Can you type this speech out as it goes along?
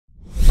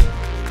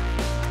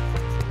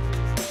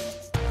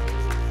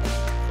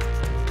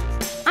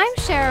I'm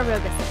Shara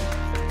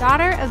Robeson,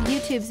 daughter of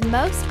YouTube's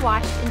most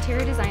watched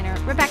interior designer,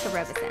 Rebecca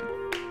Robeson.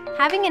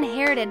 Having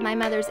inherited my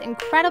mother's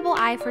incredible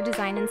eye for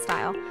design and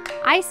style,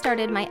 I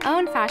started my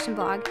own fashion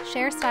blog,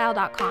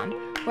 sharestyle.com,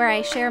 where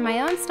I share my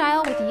own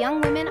style with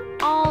young women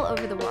all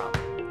over the world.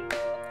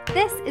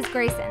 This is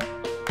Greyson.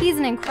 He's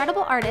an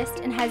incredible artist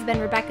and has been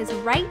Rebecca's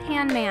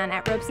right-hand man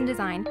at Robeson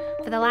Design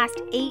for the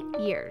last 8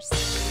 years.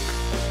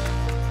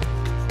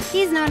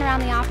 He's known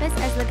around the office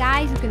as the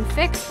guy who can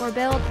fix or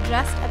build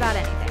just about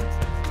anything.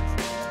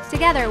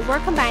 Together, we're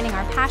combining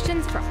our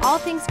passions for all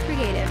things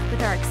creative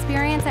with our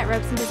experience at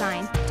Robeson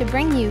Design to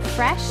bring you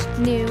fresh,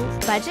 new,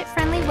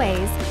 budget-friendly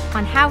ways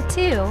on how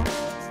to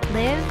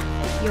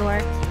live your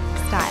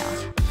style.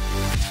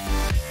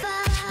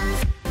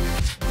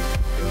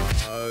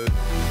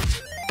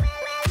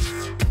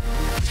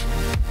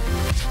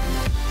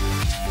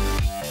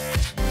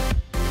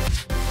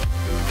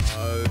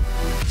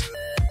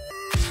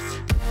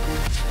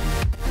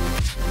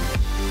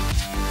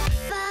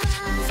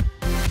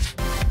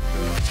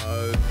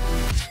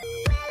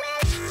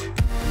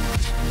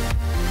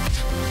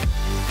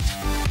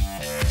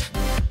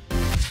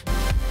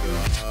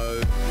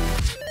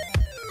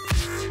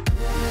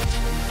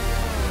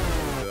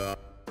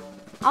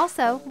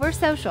 Also, we're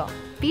social.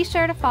 Be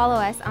sure to follow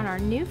us on our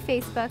new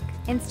Facebook,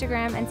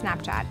 Instagram, and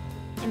Snapchat.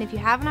 And if you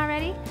haven't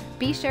already,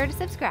 be sure to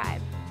subscribe.